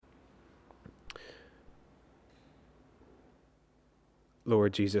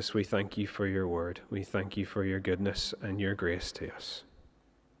Lord Jesus, we thank you for your word. We thank you for your goodness and your grace to us.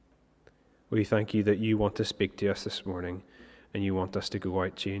 We thank you that you want to speak to us this morning and you want us to go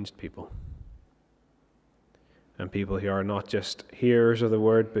out changed people. And people who are not just hearers of the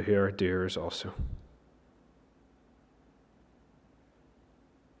word, but who are doers also.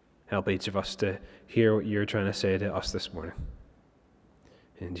 Help each of us to hear what you're trying to say to us this morning.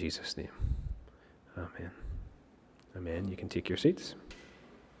 In Jesus' name. Amen. Amen. You can take your seats.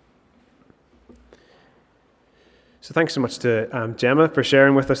 So thanks so much to Gemma for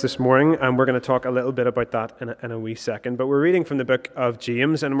sharing with us this morning, and we're going to talk a little bit about that in a wee second. But we're reading from the book of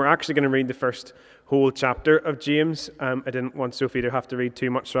James, and we're actually going to read the first whole chapter of James. I didn't want Sophie to have to read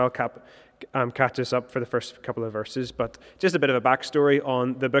too much, so I'll catch us up for the first couple of verses. But just a bit of a backstory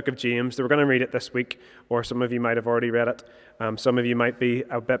on the book of James. We're going to read it this week, or some of you might have already read it. Some of you might be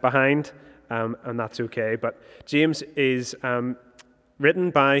a bit behind, and that's okay. But James is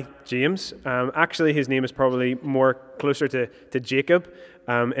written by James. Actually, his name is probably more closer to Jacob.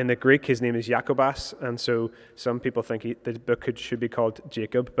 In the Greek, his name is Jacobus, and so some people think the book should be called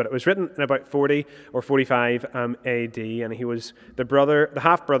Jacob. But it was written in about 40 or 45 AD, and he was the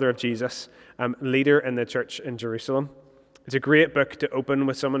half-brother of Jesus, leader in the church in Jerusalem. It's a great book to open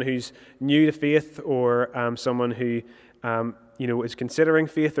with someone who's new to faith or someone who is considering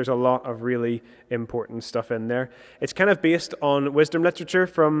faith. There's a lot of really important stuff in there. It's kind of based on wisdom literature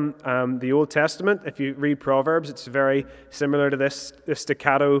from the Old Testament. If you read Proverbs, it's very similar to this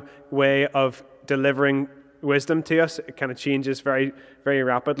staccato way of delivering wisdom to us. It kind of changes very, very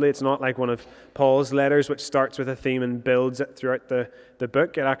rapidly. It's not like one of Paul's letters, which starts with a theme and builds it throughout the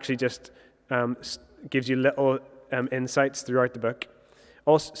book. It actually just gives you little insights throughout the book.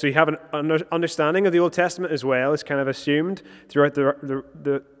 Also, so you have an understanding of the Old Testament as well. It's kind of assumed throughout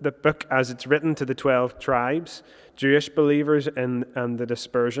the book as it's written to the 12 tribes, Jewish believers and the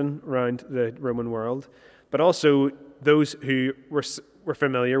dispersion around the Roman world, but also those who were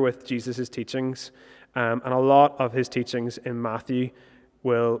familiar with Jesus' teachings. And a lot of his teachings in Matthew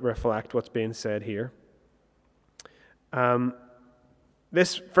will reflect what's being said here.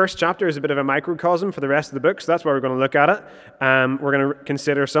 This first chapter is a bit of a microcosm for the rest of the book, so that's why we're going to look at it. We're going to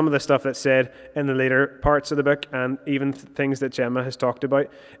consider some of the stuff that's said in the later parts of the book, and even things that Gemma has talked about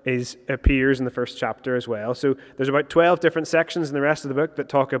appears in the first chapter as well. So there's about 12 different sections in the rest of the book that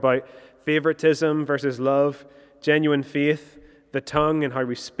talk about favoritism versus love, genuine faith, the tongue and how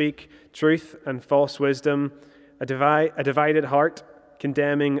we speak, truth and false wisdom, a divided heart,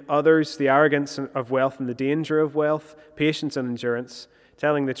 condemning others, the arrogance of wealth and the danger of wealth, patience and endurance,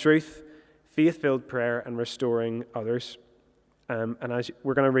 telling the truth, faith-filled prayer, and restoring others. And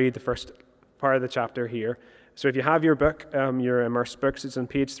we're going to read the first part of the chapter here. So if you have your book, your Immerse books, it's on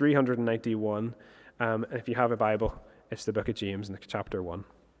page 391. And if you have a Bible, it's the book of James in chapter 1.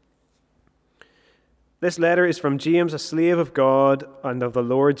 This letter is from James, a slave of God and of the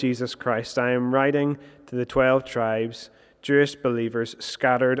Lord Jesus Christ. I am writing to the 12 tribes, Jewish believers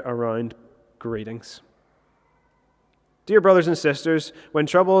scattered around. Greetings. Dear brothers and sisters, when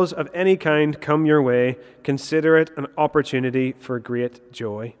troubles of any kind come your way, consider it an opportunity for great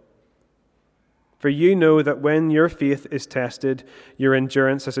joy. For you know that when your faith is tested, your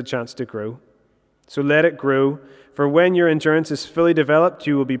endurance has a chance to grow. So let it grow, for when your endurance is fully developed,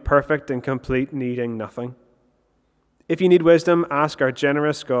 you will be perfect and complete, needing nothing. If you need wisdom, ask our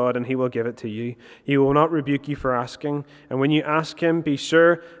generous God, and he will give it to you. He will not rebuke you for asking. And when you ask him, be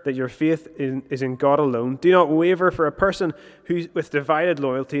sure that your faith is in God alone. Do not waver, for a person who with divided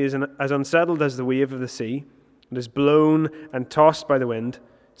loyalty is as unsettled as the wave of the sea, and is blown and tossed by the wind.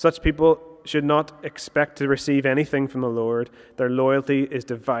 Such people should not expect to receive anything from the Lord. Their loyalty is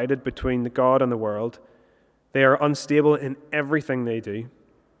divided between the God and the world. They are unstable in everything they do.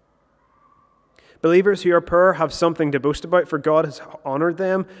 Believers who are poor have something to boast about, for God has honored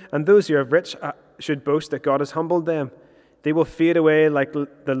them, and those who are rich should boast that God has humbled them. They will fade away like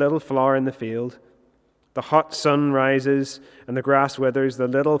the little flower in the field. The hot sun rises, and the grass withers, the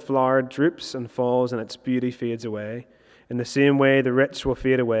little flower droops and falls, and its beauty fades away. In the same way, the rich will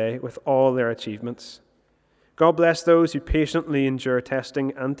fade away with all their achievements. God bless those who patiently endure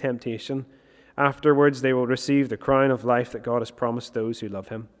testing and temptation. Afterwards, they will receive the crown of life that God has promised those who love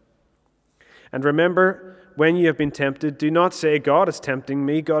him. And remember, when you have been tempted, do not say, God is tempting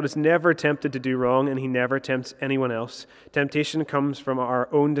me. God is never tempted to do wrong, and he never tempts anyone else. Temptation comes from our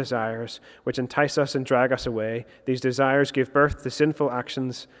own desires, which entice us and drag us away. These desires give birth to sinful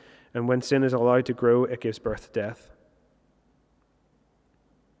actions, and when sin is allowed to grow, it gives birth to death.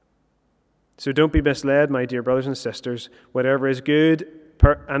 So don't be misled, my dear brothers and sisters. Whatever is good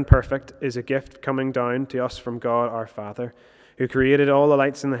and perfect is a gift coming down to us from God our Father, who created all the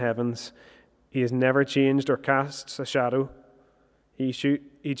lights in the heavens. He has never changed or casts a shadow. He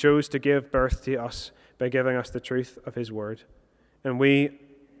chose to give birth to us by giving us the truth of his word. And we,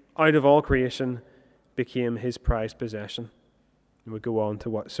 out of all creation, became his prized possession. And we go on to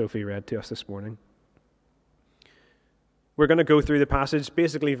what Sophie read to us this morning. We're going to go through the passage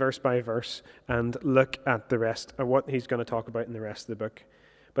basically verse by verse and look at the rest of what he's going to talk about in the rest of the book.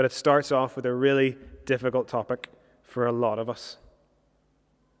 But it starts off with a really difficult topic for a lot of us.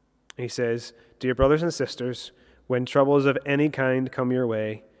 He says, "Dear brothers and sisters, when troubles of any kind come your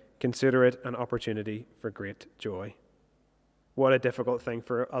way, consider it an opportunity for great joy." What a difficult thing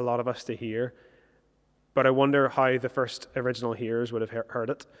for a lot of us to hear. But I wonder how the first original hearers would have heard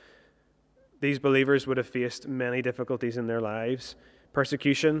it. These believers would have faced many difficulties in their lives: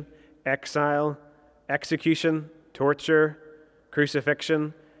 persecution, exile, execution, torture,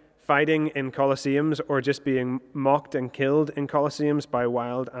 crucifixion, fighting in colosseums, or just being mocked and killed in colosseums by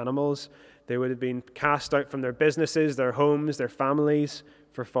wild animals. They would have been cast out from their businesses, their homes, their families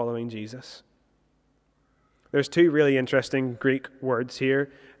for following Jesus. There's two really interesting Greek words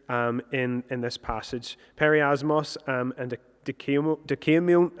here in this passage: periasmos and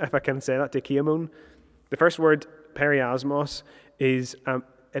dikaiomon, if I can say that, dikaiomon. The first word, periasmos, is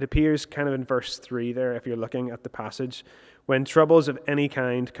it appears kind of in verse 3 there if you're looking at the passage. When troubles of any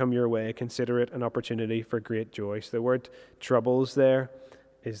kind come your way, consider it an opportunity for great joy. So the word troubles there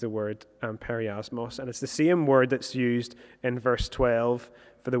is the word periasmos, and it's the same word that's used in verse 12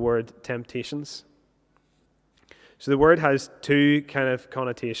 for the word temptations. So the word has two kind of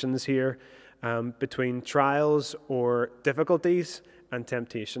connotations here between trials or difficulties and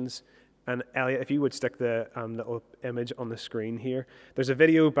temptations. And Elliot, if you would stick the little image on the screen here. There's a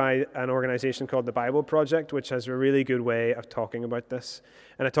video by an organization called the Bible Project, which has a really good way of talking about this.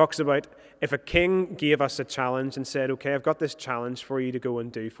 And it talks about if a king gave us a challenge and said, okay, I've got this challenge for you to go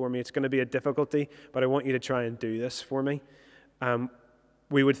and do for me. It's going to be a difficulty, but I want you to try and do this for me.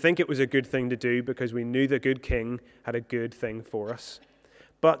 We would think it was a good thing to do because we knew the good king had a good thing for us.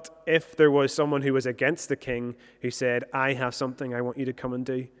 But if there was someone who was against the king who said, I have something I want you to come and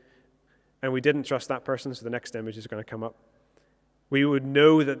do, and we didn't trust that person, so the next image is going to come up, we would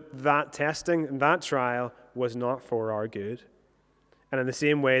know that that testing and that trial was not for our good. And in the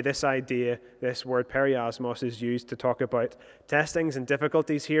same way, this idea, this word periasmos, is used to talk about testings and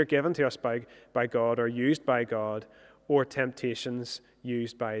difficulties here given to us by God or used by God, or temptations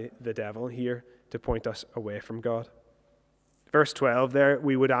used by the devil here to point us away from God. Verse 12 there,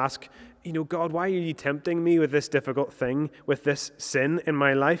 we would ask, God, why are you tempting me with this difficult thing, with this sin in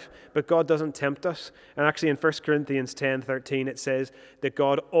my life? But God doesn't tempt us. And actually in 1 Corinthians 10:13, it says that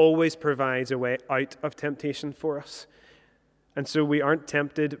God always provides a way out of temptation for us. And so we aren't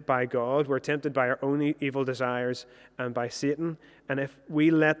tempted by God. We're tempted by our own evil desires and by Satan. And if we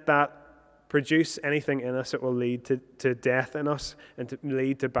let that produce anything in us, it will lead to death in us and to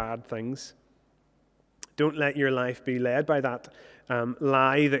lead to bad things. Don't let your life be led by that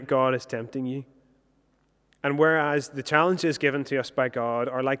lie that God is tempting you. And whereas the challenges given to us by God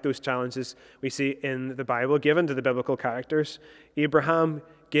are like those challenges we see in the Bible given to the biblical characters, Abraham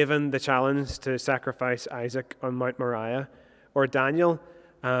given the challenge to sacrifice Isaac on Mount Moriah, or Daniel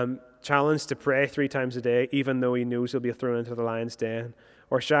challenged to pray 3 times a day even though he knows he'll be thrown into the lion's den,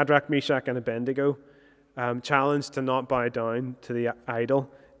 or Shadrach, Meshach, and Abednego challenged to not bow down to the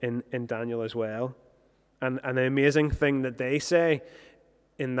idol in Daniel as well. And the amazing thing that they say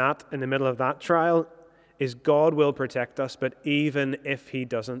in the middle of that trial is God will protect us, but even if he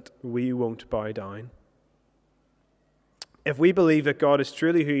doesn't, we won't bow down. If we believe that God is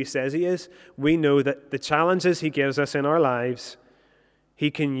truly who he says he is, we know that the challenges he gives us in our lives, he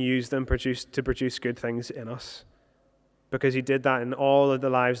can use them to produce good things in us. Because he did that in all of the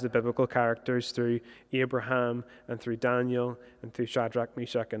lives of the biblical characters through Abraham and through Daniel and through Shadrach,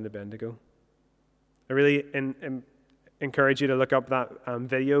 Meshach, and Abednego. I really encourage you to look up that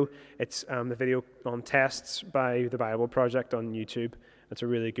video. It's the video on tests by the Bible Project on YouTube. It's a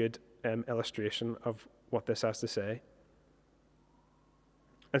really good illustration of what this has to say.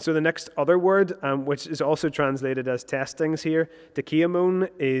 And so the next other word, which is also translated as testings here, dikaiomon,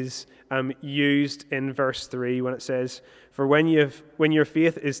 is used in verse 3 when it says, "For when your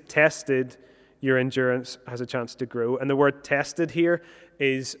faith is tested, your endurance has a chance to grow." And the word tested here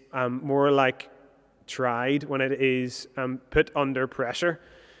is more like tried, when it is put under pressure.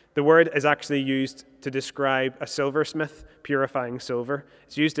 The word is actually used to describe a silversmith purifying silver.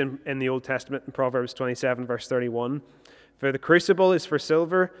 It's used in the Old Testament in Proverbs 27, verse 31. "For the crucible is for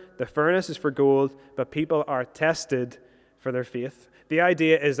silver, the furnace is for gold, but people are tested for their faith. The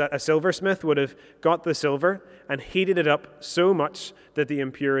idea is that a silversmith would have got the silver and heated it up so much that the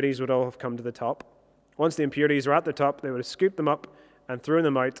impurities would all have come to the top. Once the impurities were at the top, they would have scooped them up and thrown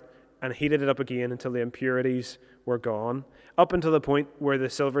them out and heated it up again until the impurities were gone, up until the point where the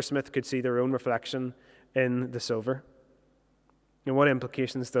silversmith could see their own reflection in the silver. And what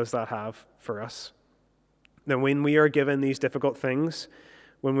implications does that have for us? Then when we are given these difficult things,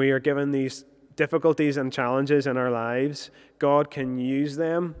 when we are given these difficulties and challenges in our lives, God can use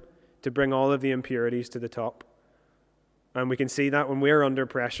them to bring all of the impurities to the top. And we can see that when we're under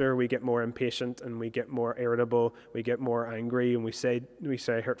pressure, we get more impatient and we get more irritable, we get more angry, and we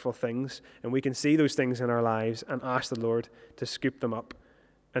say hurtful things. And we can see those things in our lives and ask the Lord to scoop them up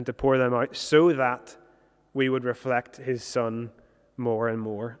and to pour them out so that we would reflect His Son more and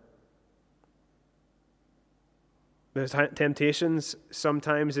more. The temptations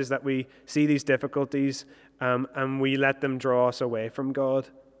sometimes is that we see these difficulties and we let them draw us away from God.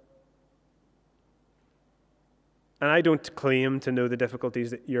 And I don't claim to know the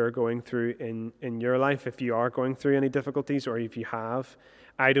difficulties that you're going through in your life. If you are going through any difficulties or if you have,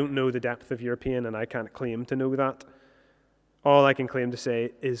 I don't know the depth of your pain and I can't claim to know that. All I can claim to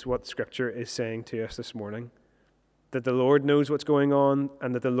say is what Scripture is saying to us this morning. That the Lord knows what's going on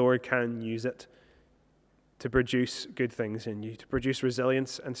and that the Lord can use it to produce good things in you, to produce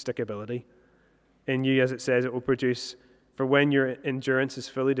resilience and stickability in you. As it says, it will produce, for when your endurance is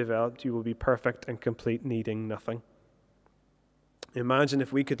fully developed, you will be perfect and complete, needing nothing. Imagine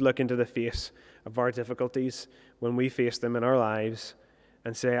if we could look into the face of our difficulties when we face them in our lives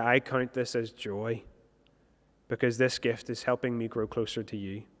and say, I count this as joy because this gift is helping me grow closer to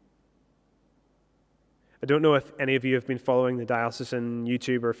you. I don't know if any of you have been following the diocesan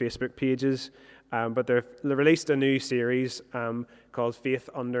YouTube or Facebook pages, but they've released a new series called Faith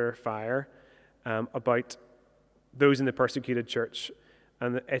Under Fire about those in the persecuted church.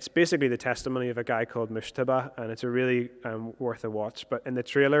 And it's basically the testimony of a guy called Mushtaba, and it's a really worth a watch. But in the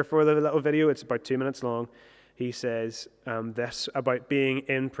trailer for the little video, it's about 2 minutes long, he says this about being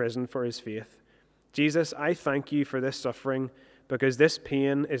in prison for his faith. Jesus, I thank you for this suffering because this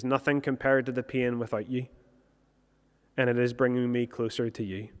pain is nothing compared to the pain without you, and it is bringing me closer to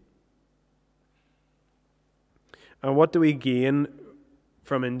you. And what do we gain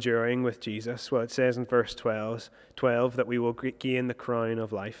from enduring with Jesus? Well, it says in verse 12 that we will gain the crown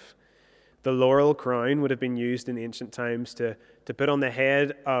of life. The laurel crown would have been used in ancient times to put on the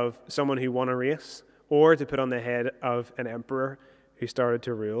head of someone who won a race or to put on the head of an emperor who started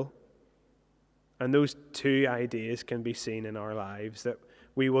to rule. And those two ideas can be seen in our lives, that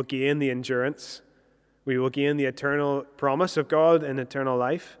we will gain the endurance, we will gain the eternal promise of God in eternal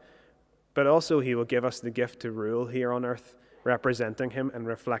life, but also He will give us the gift to rule here on earth, representing Him and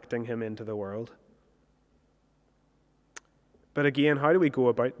reflecting Him into the world. But again, how do we go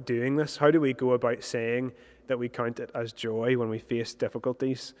about doing this? How do we go about saying that we count it as joy when we face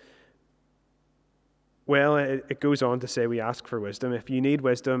difficulties? Well, it goes on to say we ask for wisdom. If you need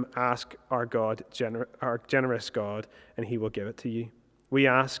wisdom, ask our God, our generous God, and He will give it to you. We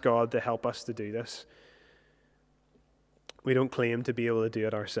ask God to help us to do this. We don't claim to be able to do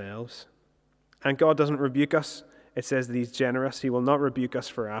it ourselves. And God doesn't rebuke us. It says that He's generous. He will not rebuke us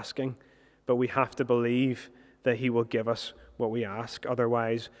for asking, but we have to believe that He will give us what we ask.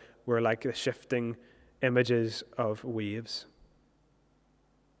 Otherwise, we're like the shifting images of waves.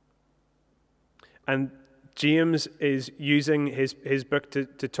 And James is using his book to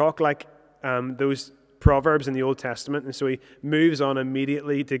talk like those Proverbs in the Old Testament, and so he moves on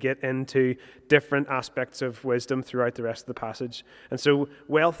immediately to get into different aspects of wisdom throughout the rest of the passage. And so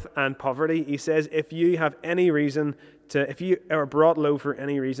wealth and poverty, he says, if you are brought low for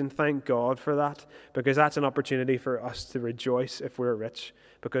any reason, thank God for that, because that's an opportunity for us to rejoice if we're rich,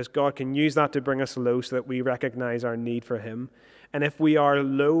 because God can use that to bring us low so that we recognize our need for Him. And if we are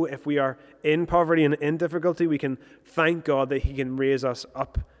low, if we are in poverty and in difficulty, we can thank God that He can raise us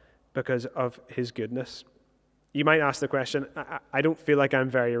up because of His goodness. You might ask the question, I don't feel like I'm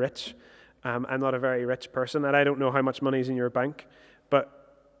very rich. I'm not a very rich person, and I don't know how much money is in your bank,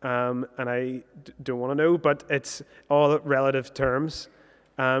 and I don't want to know, but it's all relative terms.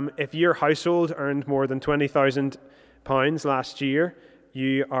 If your household earned more than £20,000 last year,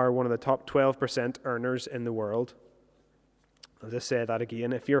 you are one of the top 12% earners in the world. I'll just say that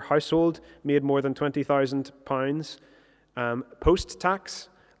again. If your household made more than £20,000 post-tax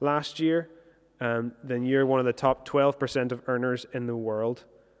last year, then you're one of the top 12% of earners in the world.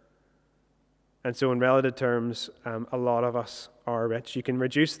 And so in relative terms, a lot of us are rich. You can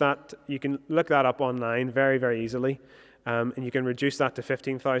reduce that. You can look that up online very, very easily. and you can reduce that to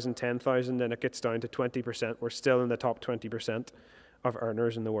 15,000, 10,000, and it gets down to 20%. We're still in the top 20% of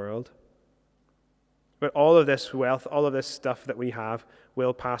earners in the world. But all of this wealth, all of this stuff that we have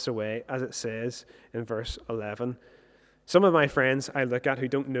will pass away, as it says in verse 11. Some of my friends I look at who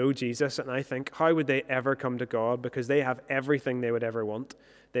don't know Jesus, and I think, how would they ever come to God? Because they have everything they would ever want.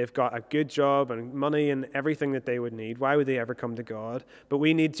 They've got a good job and money and everything that they would need. Why would they ever come to God? But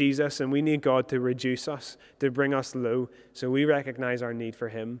we need Jesus, and we need God to reduce us, to bring us low, so we recognize our need for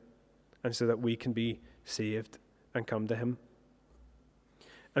him, and so that we can be saved and come to him.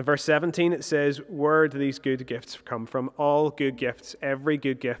 In verse 17, it says, where do these good gifts come from? All good gifts, every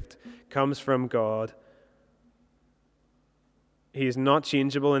good gift comes from God. He is not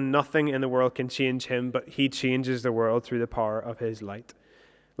changeable, and nothing in the world can change him, but he changes the world through the power of his light.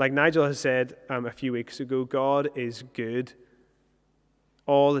 Like Nigel has said a few weeks ago, God is good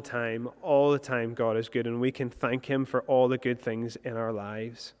all the time. All the time God is good, and we can thank him for all the good things in our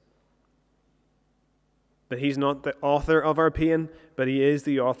lives. That he's not the author of our pain, but he is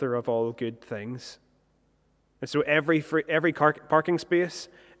the author of all good things. And so every parking space,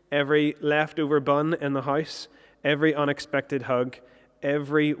 every leftover bun in the house, every unexpected hug,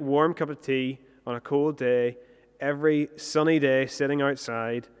 every warm cup of tea on a cold day, every sunny day sitting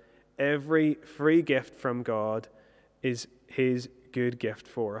outside, every free gift from God is his good gift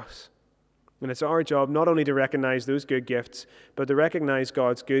for us. And it's our job not only to recognize those good gifts, but to recognize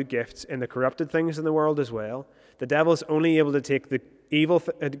God's good gifts in the corrupted things in the world as well. The devil's only able to take the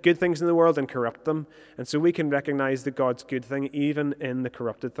good things in the world and corrupt them. And so we can recognize the God's good thing even in the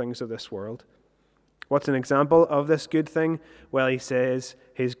corrupted things of this world. What's an example of this good thing? Well, he says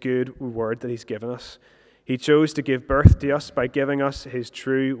his good word that he's given us. He chose to give birth to us by giving us his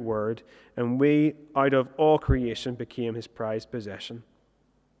true word, and we, out of all creation, became his prized possession.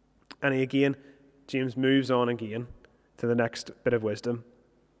 And again, James moves on again to the next bit of wisdom.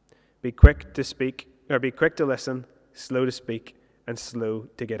 Be quick to speak, or be quick to listen, slow to speak, and slow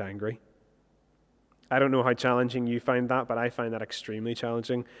to get angry. I don't know how challenging you find that, but I find that extremely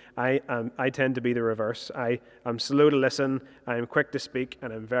challenging. I tend to be the reverse. I'm slow to listen, I'm quick to speak,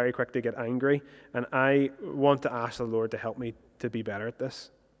 and I'm very quick to get angry. And I want to ask the Lord to help me to be better at this.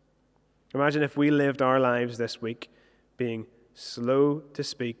 Imagine if we lived our lives this week being slow to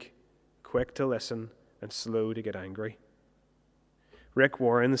speak, quick to listen, and slow to get angry. Rick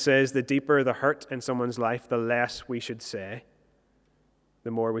Warren says the deeper the hurt in someone's life, the less we should say, the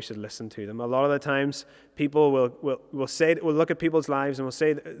more we should listen to them. A lot of the times, people will look at people's lives and will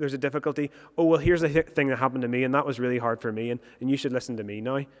say there's a difficulty. Oh, well, here's the thing that happened to me, and that was really hard for me, and you should listen to me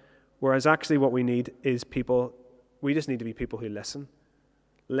now. Whereas actually what we need is we just need to be people who listen.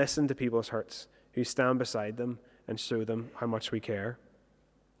 Listen to people's hurts, who stand beside them and show them how much we care.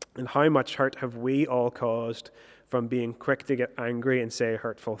 And how much hurt have we all caused from being quick to get angry and say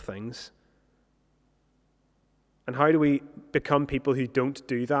hurtful things? And how do we become people who don't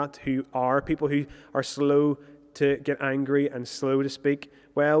do that, who are people who are slow to get angry and slow to speak?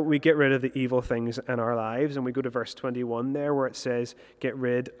 Well, we get rid of the evil things in our lives, and we go to verse 21 there where it says, get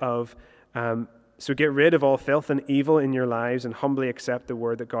rid of all filth and evil in your lives and humbly accept the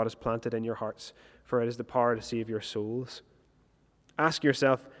word that God has planted in your hearts, for it is the power to save your souls. Ask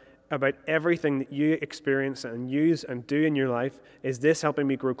yourself about everything that you experience and use and do in your life. Is this helping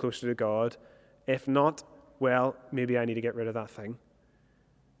me grow closer to God? If not, well, maybe I need to get rid of that thing.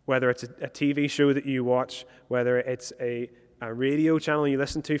 Whether it's a TV show that you watch, whether it's a radio channel you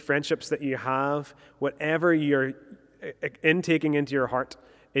listen to, friendships that you have, whatever you're intaking into your heart,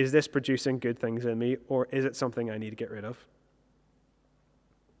 is this producing good things in me, or is it something I need to get rid of?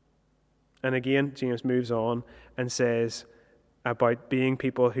 And again, James moves on and says about being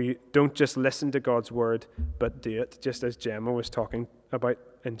people who don't just listen to God's word, but do it, just as Gemma was talking about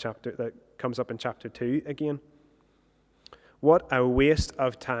that comes up in chapter 2 again. What a waste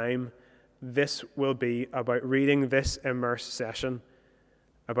of time this will be about reading this Immerse session,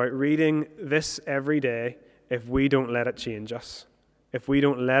 about reading this every day, if we don't let it change us, if we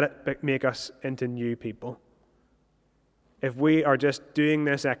don't let it make us into new people. If we are just doing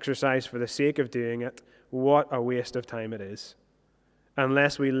this exercise for the sake of doing it, what a waste of time it is.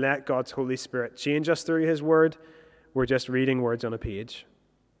 Unless we let God's Holy Spirit change us through his word, we're just reading words on a page.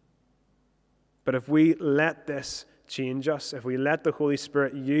 But if we let this change us, if we let the Holy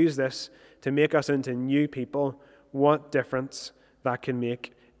Spirit use this to make us into new people, what difference that can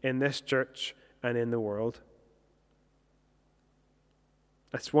make in this church and in the world.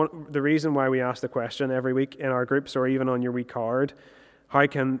 That's the reason why we ask the question every week in our groups or even on your wee card, how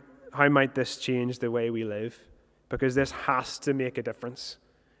might this change the way we live? Because this has to make a difference.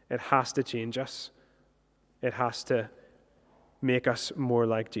 It has to change us. It has to make us more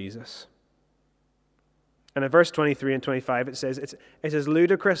like Jesus. And in verse 23 and 25, it says, it's as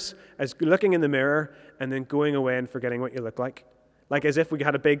ludicrous as looking in the mirror and then going away and forgetting what you look like. Like as if we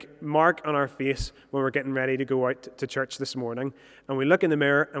had a big mark on our face when we're getting ready to go out to church this morning. And we look in the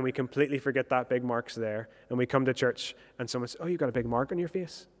mirror and we completely forget that big mark's there. And we come to church and someone says, oh, you've got a big mark on your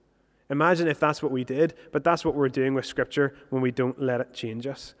face. Imagine if that's what we did, but that's what we're doing with Scripture when we don't let it change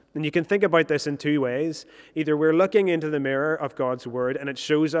us. And you can think about this in two ways. Either we're looking into the mirror of God's Word and it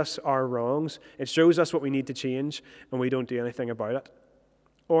shows us our wrongs, it shows us what we need to change, and we don't do anything about it.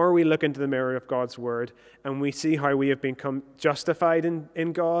 Or we look into the mirror of God's Word and we see how we have become justified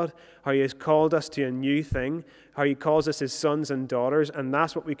in God, how He has called us to a new thing, how He calls us His sons and daughters, and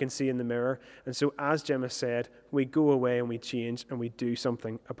that's what we can see in the mirror. And so, as Gemma said, we go away and we change and we do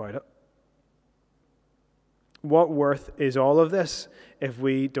something about it. What worth is all of this if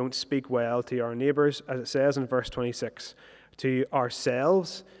we don't speak well to our neighbours, as it says in verse 26, to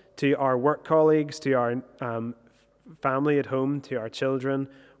ourselves, to our work colleagues, to our family at home, to our children?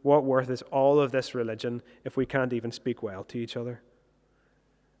 What worth is all of this religion if we can't even speak well to each other?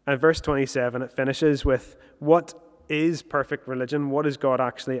 And verse 27, it finishes with, what is perfect religion? What does God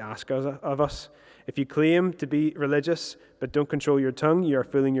actually ask of us? If you claim to be religious but don't control your tongue, you are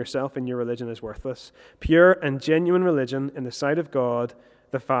fooling yourself and your religion is worthless. Pure and genuine religion in the sight of God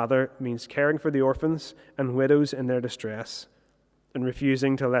the Father means caring for the orphans and widows in their distress and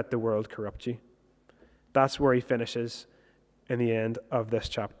refusing to let the world corrupt you. That's where he finishes in the end of this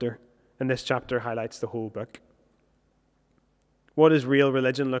chapter. And this chapter highlights the whole book. What does real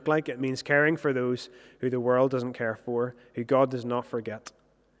religion look like? It means caring for those who the world doesn't care for, who God does not forget.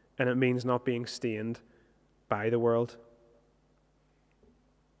 And it means not being stained by the world.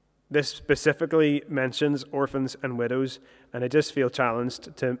 This specifically mentions orphans and widows, and I just feel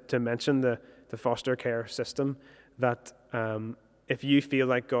challenged to mention the foster care system, that if you feel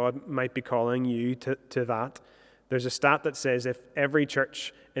like God might be calling you to that, there's a stat that says if every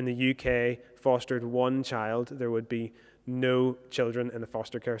church in the UK fostered one child, there would be no children in the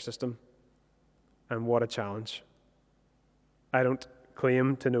foster care system. And what a challenge. I don't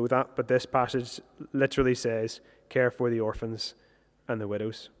claim to know that, but this passage literally says, care for the orphans and the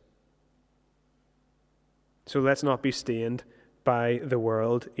widows. So let's not be stained by the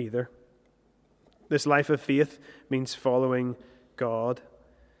world either. This life of faith means following God.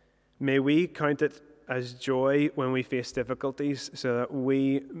 May we count it as joy when we face difficulties so that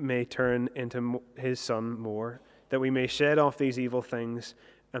we may turn into His Son more, that we may shed off these evil things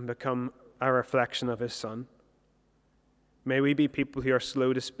and become a reflection of His Son. May we be people who are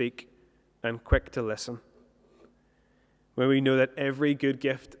slow to speak and quick to listen. May we know that every good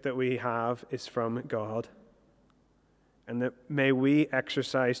gift that we have is from God. And that may we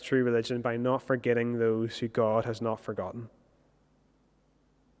exercise true religion by not forgetting those who God has not forgotten.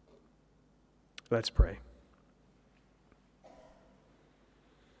 Let's pray.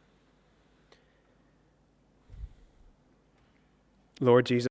 Lord Jesus,